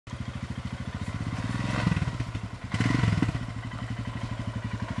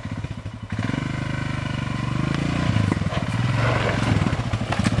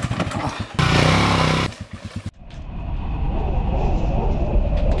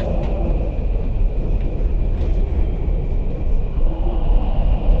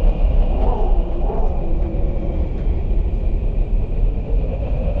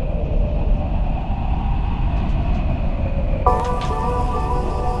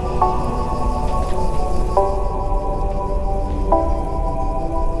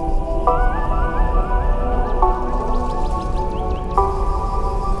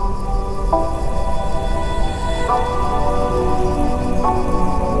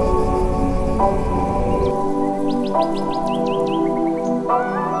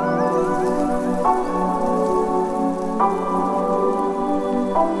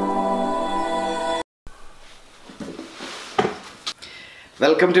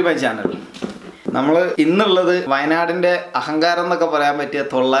Welcome to my channel. നമ്മൾ ഇന്നുള്ളത് വയനാടിന്റെ അഹങ്കാരം എന്നൊക്കെ പറയാൻ പറ്റിയ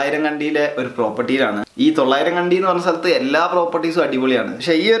 900 കണ്ടിയിലെ ഒരു പ്രോപ്പർട്ടിയിലാണ്. ഈ 900 കണ്ടി എന്ന് പറഞ്ഞ സ്ഥലത്ത് എല്ലാ പ്രോപ്പർട്ടീസും അടിപൊളിയാണ്.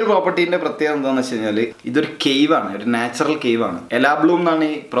 പക്ഷേ ഈ ഒരു പ്രോപ്പർട്ടിന്റെ പ്രത്യേകത എന്താണെന്ന് വെച്ച് കഴിഞ്ഞാൽ ഇതൊരു കേവ് ആണ്, ഒരു നാച്ചുറൽ കേവ് ആണ്. എലാ ബ്ലൂം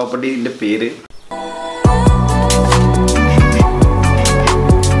എന്നാണ് ഈ പ്രോപ്പർട്ടിന്റെ പേര്.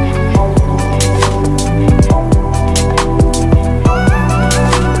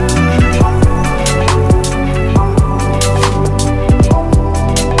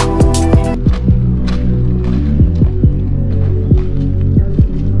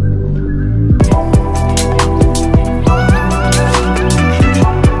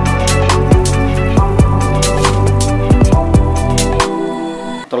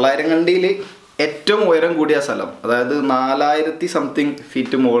 കണ്ടിയിൽ ഏറ്റവും ഉയരം കൂടിയ സ്ഥലം, അതായത് 4000 സംതിങ്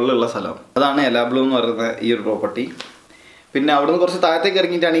ഫീറ്റ് മുകളിലുള്ള സ്ഥലം, അതാണ് എലാ ബ്ലൂം എന്ന് പറയുന്ന ഈ ഒരു പ്രോപ്പർട്ടി. പിന്നെ അവിടെ നിന്ന് കുറച്ച് താഴത്തേക്ക്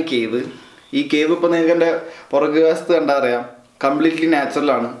ഇറങ്ങിയിട്ടാണ് ഈ കേവ്. ഈ കേവ് ഇപ്പോൾ നിങ്ങൾക്ക് എൻ്റെ പുറകു വശത്ത് കണ്ടാൽ അറിയാം, കംപ്ലീറ്റ്ലി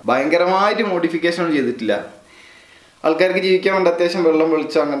നാച്ചുറലാണ്. ഭയങ്കരമായിട്ട് മോഡിഫിക്കേഷൻ ഒന്നും ചെയ്തിട്ടില്ല. ആൾക്കാർക്ക് ജീവിക്കാൻ വേണ്ടി അത്യാവശ്യം വെള്ളം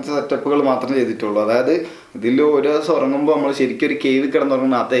വെളിച്ചം അങ്ങനത്തെ സെറ്റപ്പുകൾ മാത്രമേ ചെയ്തിട്ടുള്ളൂ. അതായത് ഇതിൽ ഒരു ദിവസം ഉറങ്ങുമ്പോൾ നമ്മൾ ശരിക്കും ഒരു കേവ്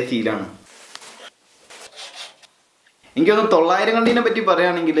കിടന്നുറങ്ങുന്ന അതേ ഫീലാണ്. എനിക്കൊന്ന് 900 കണ്ടീനെ പറ്റി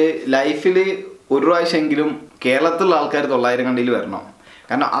പറയുകയാണെങ്കിൽ ലൈഫിൽ ഒരു പ്രാവശ്യമെങ്കിലും കേരളത്തിലുള്ള ആൾക്കാർ 900 കണ്ടിയിൽ വരണം.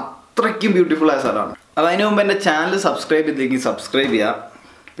 കാരണം അത്രയ്ക്കും ബ്യൂട്ടിഫുൾ ആയ സ്ഥലമാണ്. അപ്പോൾ അതിന് മുമ്പ് എൻ്റെ ചാനൽ സബ്സ്ക്രൈബ് ചെയ്തില്ലെങ്കിൽ സബ്സ്ക്രൈബ് ചെയ്യുക.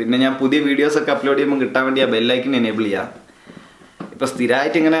 പിന്നെ ഞാൻ പുതിയ വീഡിയോസൊക്കെ അപ്ലോഡ് ചെയ്യുമ്പോൾ കിട്ടാൻ വേണ്ടി ആ ബെല്ലൈക്കൻ എനേബിൾ ചെയ്യുക. ഇപ്പോൾ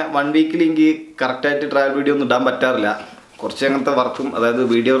സ്ഥിരമായിട്ട് ഇങ്ങനെ 1 വീക്കിൽ എനിക്ക് കറക്റ്റായിട്ട് ട്രാവൽ വീഡിയോ ഒന്നും ഇടാൻ പറ്റാറില്ല. കുറച്ച് അങ്ങനത്തെ വർക്കും, അതായത്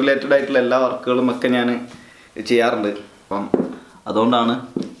വീഡിയോ റിലേറ്റഡ് ആയിട്ടുള്ള എല്ലാ വർക്കുകളും ഒക്കെ ഞാൻ ചെയ്യാറുണ്ട്. അപ്പം അതുകൊണ്ടാണ്.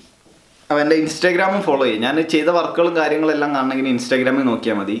 അപ്പോൾ എൻ്റെ ഇൻസ്റ്റാഗ്രാമും ഫോളോ ചെയ്യും. ഞാൻ ചെയ്ത വർക്കുകളും കാര്യങ്ങളെല്ലാം കാണണമെങ്കിൽ ഇൻസ്റ്റാഗ്രാമിൽ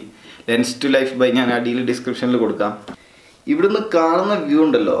നോക്കിയാൽ മതി. ലെൻസ് ടു ലൈഫ് ബൈ ഞാൻ അടിയിൽ ഡിസ്ക്രിപ്ഷനിൽ കൊടുക്കാം. ഇവിടുന്ന് കാണുന്ന വ്യൂ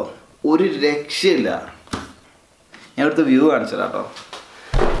ഉണ്ടല്ലോ, ഒരു രക്ഷയില്ല. ഞാൻ ഇവിടുത്തെ വ്യൂ കാണിച്ചു തരാം കേട്ടോ.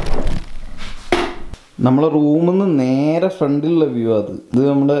 നമ്മളെ റൂമിൽ നിന്ന് നേരെ ഫ്രണ്ടിലുള്ള വ്യൂ അത്. ഇത്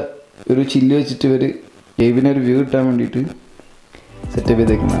നമ്മുടെ ഒരു ചില്ല് വെച്ചിട്ട് ഇവർ കേവിനൊരു വ്യൂ കിട്ടാൻ വേണ്ടിയിട്ട് സെറ്റപ്പ്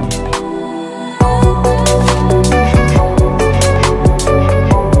ചെയ്തേക്കുന്നതാണ്.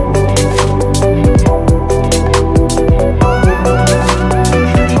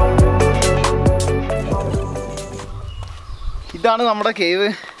 ഇതാണ് നമ്മുടെ കേവ്.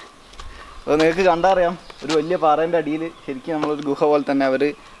 അപ്പോൾ നിങ്ങൾക്ക് കണ്ടറിയാം, ഒരു വലിയ പാറേൻ്റെ അടിയിൽ ശരിക്കും നമ്മളൊരു ഗുഹ പോലെ തന്നെ അവർ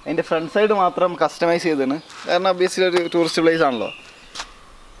അതിൻ്റെ ഫ്രണ്ട് സൈഡ് മാത്രം കസ്റ്റമൈസ് ചെയ്തതാണ്. കാരണം ഒബ്വിയസ്ലി ഒരു ടൂറിസ്റ്റ് പ്ലേസ് ആണല്ലോ.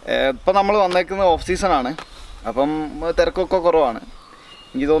 ഇപ്പം നമ്മൾ വന്നേക്കുന്നത് ഓഫ് സീസണാണ്, അപ്പം തിരക്കൊക്കെ കുറവാണ്.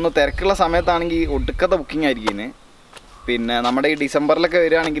 എനിക്ക് തോന്നുന്നു തിരക്കുള്ള സമയത്താണെങ്കിൽ ഒടുക്കത്തെ ബുക്കിംഗ് ആയിരിക്കും ഇതിന്. പിന്നെ നമ്മുടെ ഈ ഡിസംബറിലൊക്കെ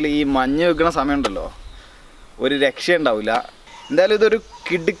വരികയാണെങ്കിൽ ഈ മഞ്ഞ് വെക്കുന്ന സമയമുണ്ടല്ലോ, ഒരു രക്ഷയുണ്ടാവില്ല. എന്തായാലും ഇതൊരു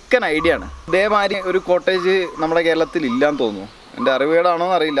കിടുക്കൻ ഐഡിയ ആണ്. ഇതേമാതിരി ഒരു കോട്ടേജ് നമ്മുടെ കേരളത്തിൽ ഇല്ലാന്ന് തോന്നുന്നു. എൻ്റെ അറിവുകേടാണോ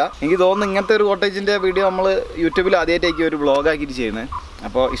എന്ന് അറിയില്ല. എനിക്ക് തോന്നുന്നു ഇങ്ങനത്തെ ഒരു കോട്ടേജിൻ്റെ വീഡിയോ നമ്മൾ യൂട്യൂബിൽ ആദ്യമായിട്ടേക്ക് ഒരു വ്ളോഗാക്കിയിട്ട് ചെയ്യുന്നത്.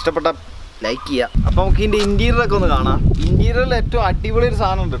 അപ്പോൾ ഇഷ്ടപ്പെട്ട ലൈക്ക് ചെയ്യുക. അപ്പോൾ നമുക്ക് ഇതിൻ്റെ ഇൻറ്റീരിയറൊക്കെ ഒന്ന് കാണാം. ഇൻറ്റീരിയറിൽ ഏറ്റവും അടിപൊളി ഒരു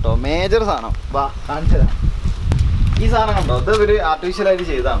സാധനം ഉണ്ട് കേട്ടോ, മേജർ സാധനം. വാ കാണിച്ചു തരാം. ഈ സാധനം കണ്ടോ, ഇത് ഒരു ആർട്ടിഫിഷ്യലായിട്ട്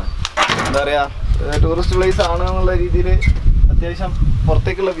ചെയ്തതാണ്. എന്താ പറയുക, ടൂറിസ്റ്റ് പ്ലേസ് ആണ് എന്നുള്ള രീതിയിൽ അത്യാവശ്യം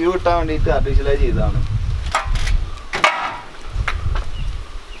പുറത്തേക്കുള്ള വ്യൂ കിട്ടാൻ വേണ്ടിയിട്ട് ആർട്ടിഫിഷ്യലായി ചെയ്തതാണ്.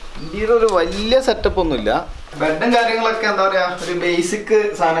 ഇന്ത്യയിൽ ഒരു വലിയ സെറ്റപ്പ് ഒന്നുമില്ല. ബെഡും കാര്യങ്ങളൊക്കെ എന്താ പറയുക, ഒരു ബേസിക്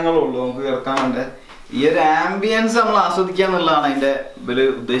സാധനങ്ങളേ ഉള്ളൂ നമുക്ക് കിടക്കാൻ വേണ്ടി. ഈ ഒരു ആംബിയൻസ് നമ്മൾ ആസ്വദിക്കുക എന്നുള്ളതാണ് അതിൻ്റെ ഇവർ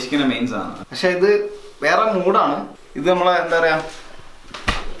ഉദ്ദേശിക്കുന്ന മെയിൻ സാധനം. പക്ഷെ ഇത് വേറെ മൂഡാണ്. ഇത് നമ്മളെ എന്താ പറയുക,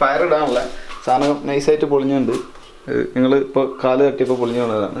 ഫയർ ഇടാനുള്ള സാധനം നൈസായിട്ട് പൊളിഞ്ഞുണ്ട്. നിങ്ങൾ ഇപ്പോൾ കാല് തട്ടിയപ്പോൾ പൊളിഞ്ഞു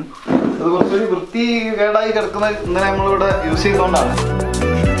വന്നതാണ്. അത് കുറച്ചൊരു വൃത്തി കേടായി കിടക്കുന്ന ഇന്നലെ നമ്മളിവിടെ യൂസ് ചെയ്തുകൊണ്ടാണ്.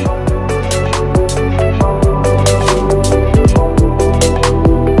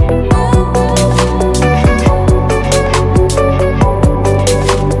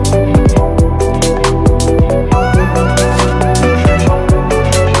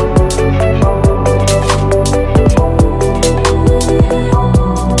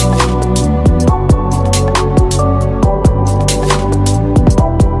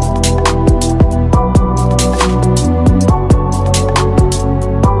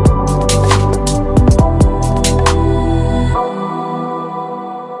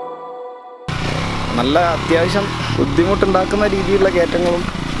 നല്ല അത്യാവശ്യം ബുദ്ധിമുട്ടുണ്ടാക്കുന്ന രീതിയിലുള്ള കയറ്റങ്ങളും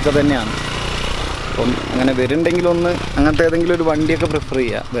ഒക്കെ തന്നെയാണ്. അപ്പം അങ്ങനെ വരുന്നുണ്ടെങ്കിലൊന്ന് അങ്ങനത്തെ ഏതെങ്കിലും ഒരു വണ്ടിയൊക്കെ പ്രിഫർ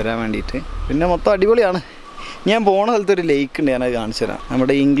ചെയ്യുക വരാൻ വേണ്ടിയിട്ട്. പിന്നെ മൊത്തം അടിപൊളിയാണ്. ഞാൻ പോണ സ്ഥലത്തൊരു ലേക്ക് ഉണ്ട്, ഞാനത് കാണിച്ചു തരാം.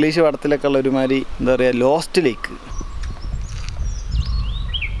 നമ്മുടെ ഇംഗ്ലീഷ് പടത്തിലൊക്കെ ഉള്ള ഒരുമാതിരി എന്താ പറയുക, ലോസ്റ്റ് ലേക്ക്.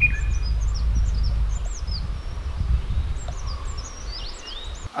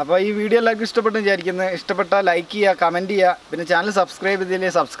 അപ്പോൾ ഈ വീഡിയോ എല്ലാവർക്കും ഇഷ്ടപ്പെട്ടു വിചാരിക്കുന്നത്. ഇഷ്ടപ്പെട്ടാൽ ലൈക്ക് ചെയ്യുക, കമൻറ്റ് ചെയ്യുക. പിന്നെ ചാനൽ സബ്സ്ക്രൈബ്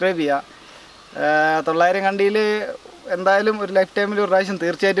ചെയ്തില്ലെങ്കിൽ സബ്സ്ക്രൈബ് ചെയ്യുക. 900 കണ്ടിയിൽ എന്തായാലും ഒരു ലൈഫ് ടൈമിൽ ഒരു പ്രാവശ്യം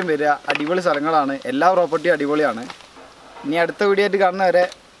തീർച്ചയായിട്ടും വരിക. അടിപൊളി സ്ഥലങ്ങളാണ്, എല്ലാ പ്രോപ്പർട്ടിയും അടിപൊളിയാണ്. ഇനി അടുത്ത വീഡിയോ ആയിട്ട് കാണുന്നവരെ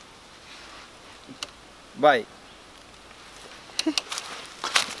ബൈ.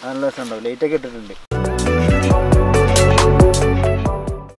 നല്ല രസമുണ്ടാവും. ലൈറ്റൊക്കെ ഇട്ടിട്ടുണ്ട്.